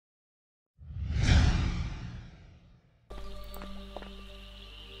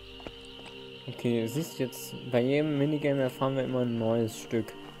Okay, siehst jetzt, bei jedem Minigame erfahren wir immer ein neues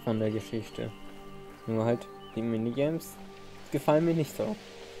Stück von der Geschichte. Nur halt, die Minigames gefallen mir nicht so.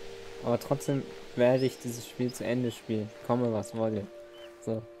 Aber trotzdem werde ich dieses Spiel zu Ende spielen. Komme was wolle.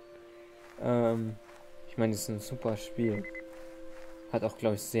 So. Ich meine, es ist ein super Spiel. Hat auch,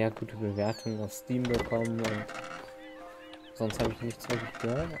 glaube ich, sehr gute Bewertungen auf Steam bekommen und sonst habe ich nichts wirklich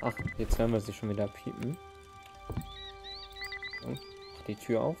gehört. Ach, jetzt werden wir sie schon wieder piepen. So, mach die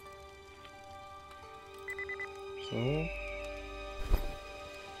Tür auf. So.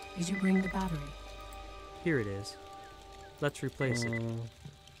 Did you bring the battery? Here it is. Let's replace it.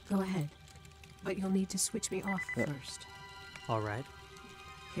 Go ahead, but you'll need to switch me off first. All right.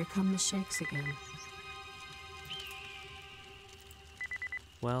 Here come the shakes again.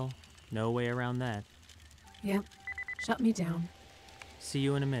 Well, no way around that. Yep, shut me down. See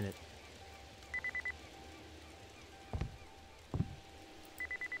you in a minute.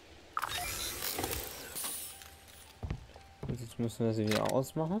 Und jetzt müssen wir sie wieder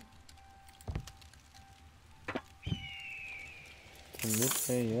ausmachen. Damit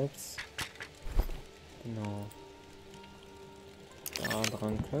wir jetzt genau da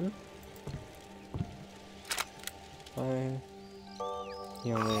dran können. Weil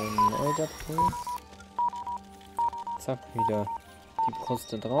hier haben wir einen Neudapfel. Zack, wieder die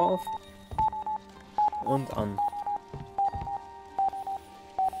Kruste drauf und an.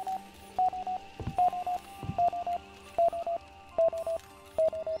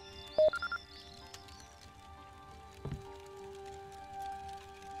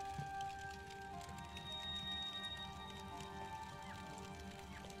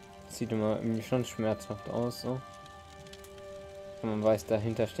 Sieht immer irgendwie schon schmerzhaft aus, so. Und man weiß,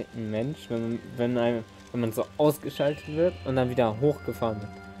 dahinter steckt ein Mensch, wenn man so ausgeschaltet wird und dann wieder hochgefahren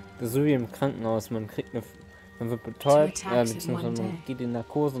wird. Das ist so wie im Krankenhaus, man wird betäubt, beziehungsweise man geht in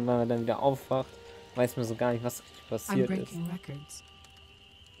Narkose und wenn man dann wieder aufwacht, weiß man so gar nicht, was richtig passiert ist.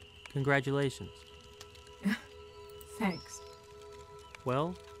 Congratulations. Thanks.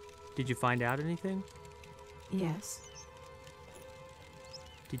 Well, did you find out anything? Yes.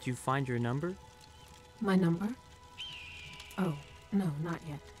 Did you find your number? My number? Oh, no, not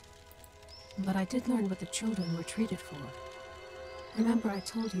yet. But I did learn what the children were treated for. Remember I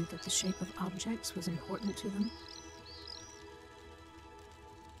told you that the shape of objects was important to them?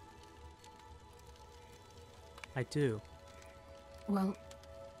 I do. Well,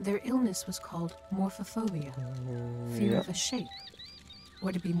 their illness was called morphophobia, fear of a shape,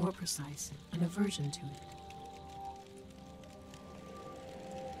 or to be more precise, an aversion to it.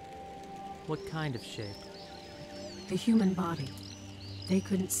 What kind of shape? The human body. They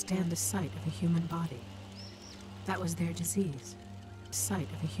couldn't stand the sight of a human body. That was their disease. Sight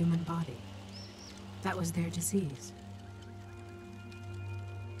of a human body. That was their disease.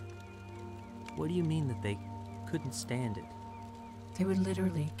 What do you mean that they couldn't stand it? They would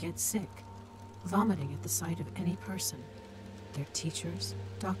literally get sick, vomiting at the sight of any person. Their teachers,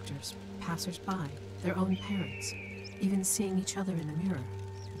 doctors, passers-by, their own parents, even seeing each other in the mirror.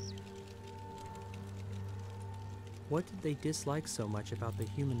 What did they dislike so much about the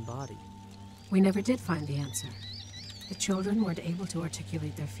human body? We never did find the answer. The children weren't able to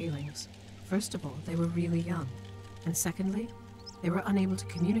articulate their feelings. First of all, they were really young. And secondly, they were unable to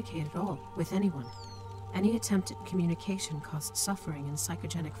communicate at all with anyone. Any attempt at communication caused suffering and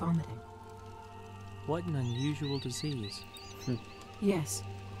psychogenic vomiting. What an unusual disease. Yes,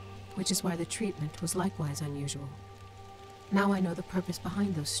 which is why the treatment was likewise unusual. Now I know the purpose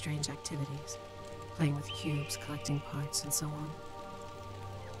behind those strange activities. Playing with cubes, collecting parts, and so on.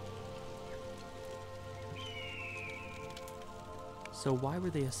 So why were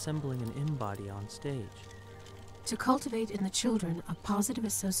they assembling an in-body on stage? To cultivate in the children a positive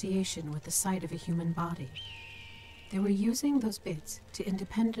association with the sight of a human body. They were using those bits to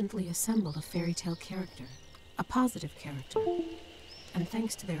independently assemble a fairy tale character, a positive character. And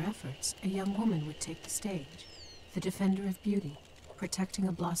thanks to their efforts, a young woman would take the stage, the defender of beauty, protecting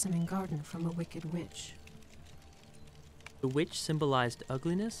a blossoming garden from a wicked witch. The witch symbolized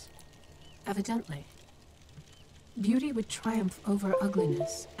ugliness? Evidently. Beauty would triumph over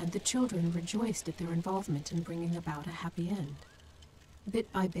ugliness, and the children rejoiced at their involvement in bringing about a happy end.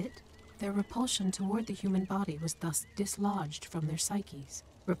 Bit by bit, their repulsion toward the human body was thus dislodged from their psyches,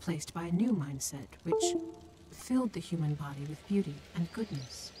 replaced by a new mindset which filled the human body with beauty and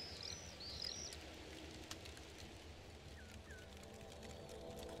goodness.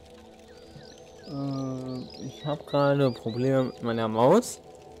 Ich habe gerade Probleme mit meiner Maus.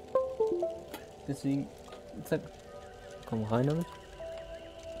 Deswegen, zack, komm rein damit.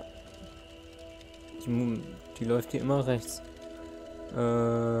 Die läuft hier immer rechts.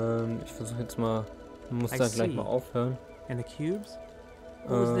 Ich versuche jetzt mal, muss I da gleich mal see. aufhören. And the cubes?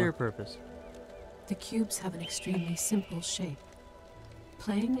 What was their Äh, purpose? The cubes have an extremely simple shape.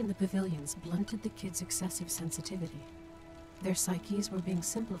 Playing in the pavilions blunted the kids' excessive sensitivity. Their psyches were being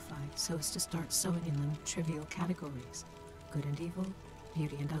simplified so as to start sewing in them trivial categories: good and evil,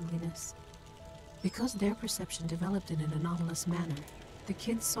 beauty and ugliness. Because their perception developed in an anomalous manner, the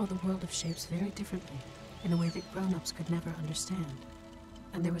kids saw the world of shapes very differently, in a way that grown-ups could never understand.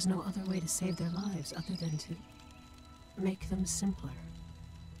 And there was no other way to save their lives other than to make them simpler.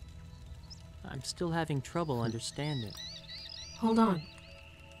 I'm still having trouble understanding. Hold on.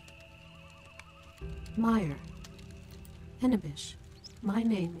 Meyer. Hennebisch. My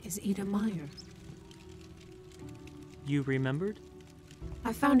name is Ida Meyer. You remembered?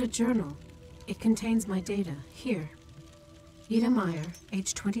 I found a journal. It contains my data. Here. Ida Meyer,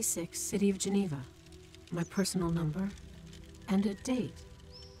 age 26, City of Geneva. My personal number. And a date.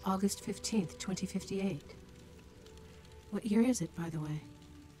 August 15th, 2058. What year is it, by the way?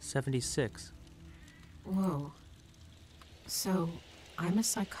 76. Whoa. So, I'm a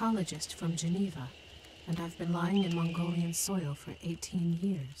psychologist from Geneva, and I've been lying in Mongolian soil for 18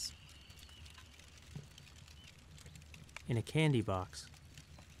 years. In a candy box.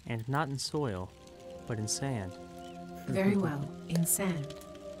 And not in soil, but in sand. Very well, in sand.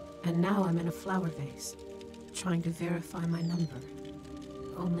 And now I'm in a flower vase, trying to verify my number.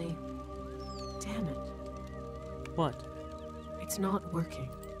 Only, damn it, What? it's not working.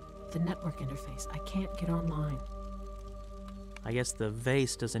 The network interface, I can't get online. I guess the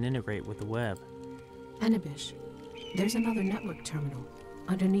vase doesn't integrate with the web. Hennebisch, there's another network terminal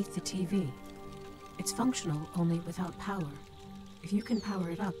underneath the TV. It's functional, only without power. If you can power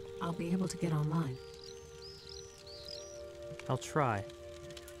it up, I'll be able to get online. I'll try.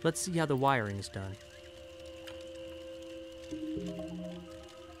 Let's see how the wiring is done.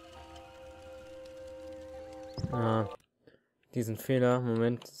 Diesen Fehler,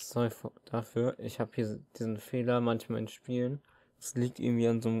 Moment, sorry dafür. Ich habe hier diesen Fehler manchmal in Spielen. Es liegt irgendwie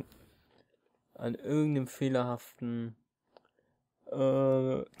an irgendeinem fehlerhaften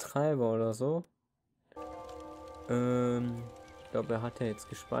Treiber oder so. Ich glaube, er hat ja jetzt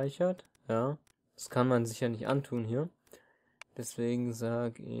gespeichert. Ja. Das kann man sich ja nicht antun hier. Deswegen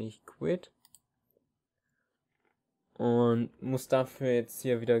sage ich quit. Und muss dafür jetzt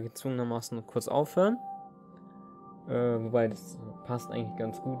hier wieder gezwungenermaßen kurz aufhören. Wobei, das passt eigentlich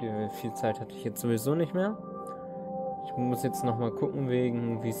ganz gut. Viel Zeit hatte ich jetzt sowieso nicht mehr. Ich muss jetzt nochmal gucken,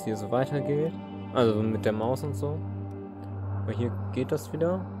 wie es hier so weitergeht. Also mit der Maus und so. Aber hier geht das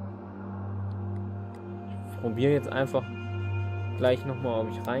wieder. Ich probiere jetzt einfach gleich nochmal,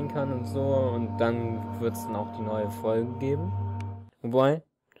 ob ich rein kann und so. Und dann wird es dann auch die neue Folge geben. Wobei,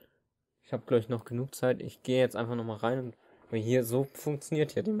 ich habe gleich noch genug Zeit. Ich gehe jetzt einfach nochmal rein. Weil hier so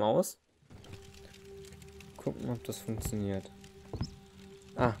funktioniert ja die Maus. Gucken, ob das funktioniert.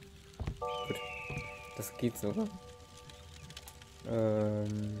 Ah, gut. Das geht sogar.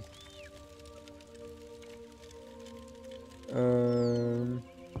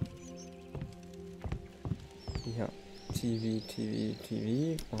 Ja, TV.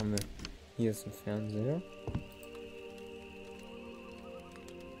 Wo haben wir? Hier ist ein Fernseher.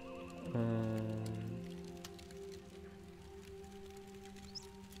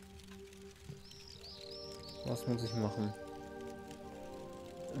 Was muss ich machen?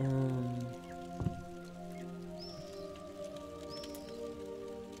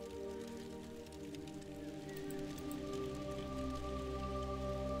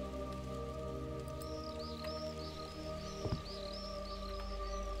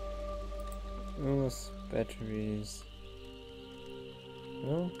 Los, Batteries.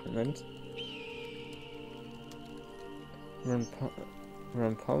 Ja, Moment.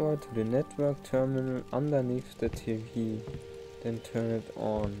 Run power to the network terminal underneath the TV. Then turn it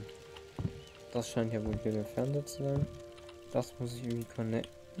on. Das scheint ja wohl hier der Fernseher zu sein. Das muss ich irgendwie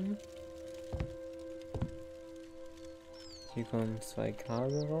connecten. Hier kommen 2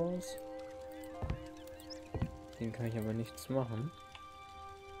 Kabel raus. Den kann ich aber nichts machen.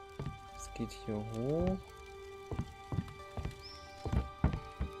 Es geht hier hoch.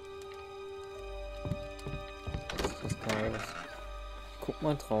 Das ist geil. Guck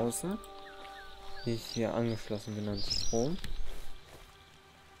mal draußen, wie ich hier angeschlossen bin an Strom.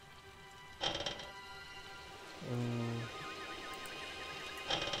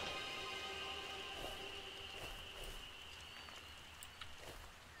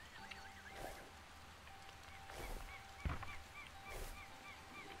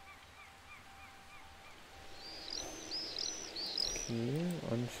 Okay,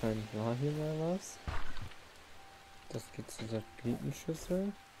 anscheinend war hier mal was. Das geht zu dieser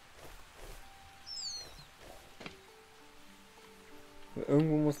Blütenschüssel.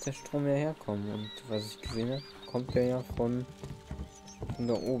 Irgendwo muss der Strom ja herkommen. Und was ich gesehen habe, kommt der ja von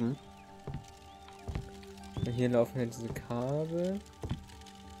da oben. Und hier laufen ja diese Kabel.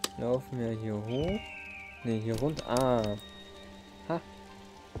 Laufen ja hier hoch. Ne, hier runter. Ah. Ha.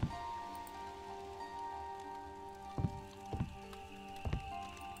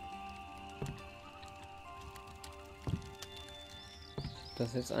 Das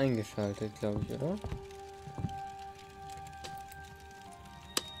ist jetzt eingeschaltet, glaube ich, oder?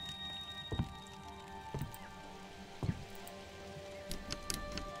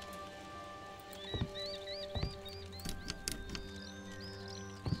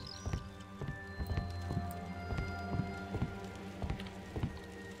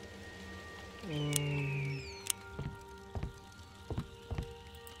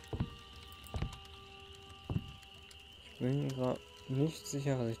 Ich bin gerade nicht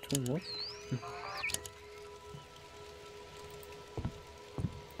sicher, was ich tun muss.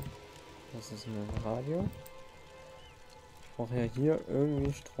 Das ist mein Radio. Ich brauche ja hier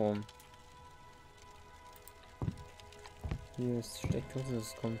irgendwie Strom. Hier ist Steckdose,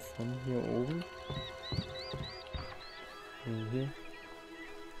 das kommt von hier oben. Hier.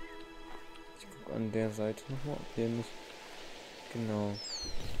 Ich gucke an der Seite nochmal, ob hier nicht. Genau.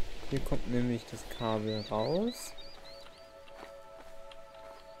 Hier kommt nämlich das Kabel raus.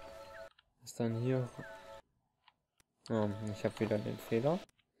 Ist dann hier. Oh, ich habe wieder den Fehler.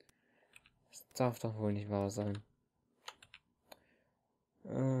 Das darf doch wohl nicht wahr sein.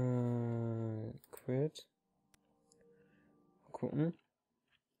 Quit. Mal gucken.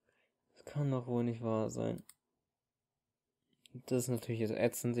 Das kann doch wohl nicht wahr sein. Das ist natürlich jetzt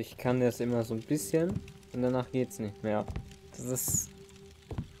ätzend. Ich kann das immer so ein bisschen und danach geht's nicht mehr. Das ist.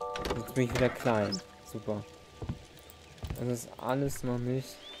 Jetzt bin ich wieder klein. Super. Das ist alles noch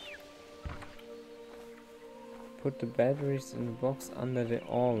nicht. Put the batteries in the box under the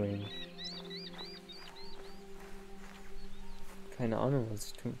O-ring. Keine Ahnung, was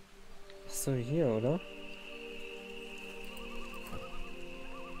ich tue. Achso, hier, oder?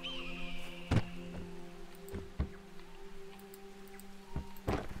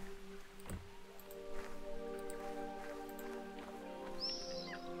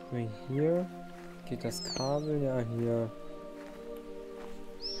 Hier geht das Kabel ja hier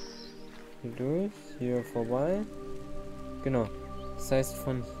durch, hier vorbei. Genau. Das heißt,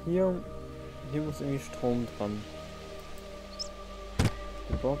 von hier muss irgendwie Strom dran.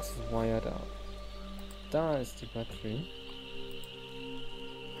 Die Box ist wired up. Da ist die Batterie.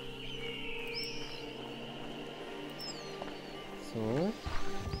 So.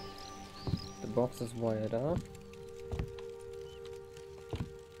 The box is wired up.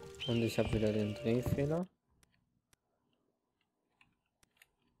 Und ich habe wieder den Drehfehler.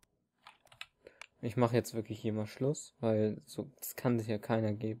 Ich mache jetzt wirklich hier mal Schluss, weil so das kann sich ja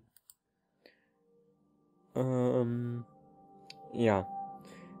keiner geben. Ja.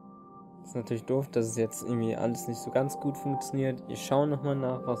 Ist natürlich doof, dass es jetzt irgendwie alles nicht so ganz gut funktioniert. Ich schaue nochmal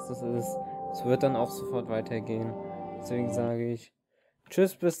nach, was das ist. Es wird dann auch sofort weitergehen. Deswegen sage ich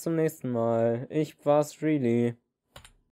Tschüss, bis zum nächsten Mal. Ich war's, Really.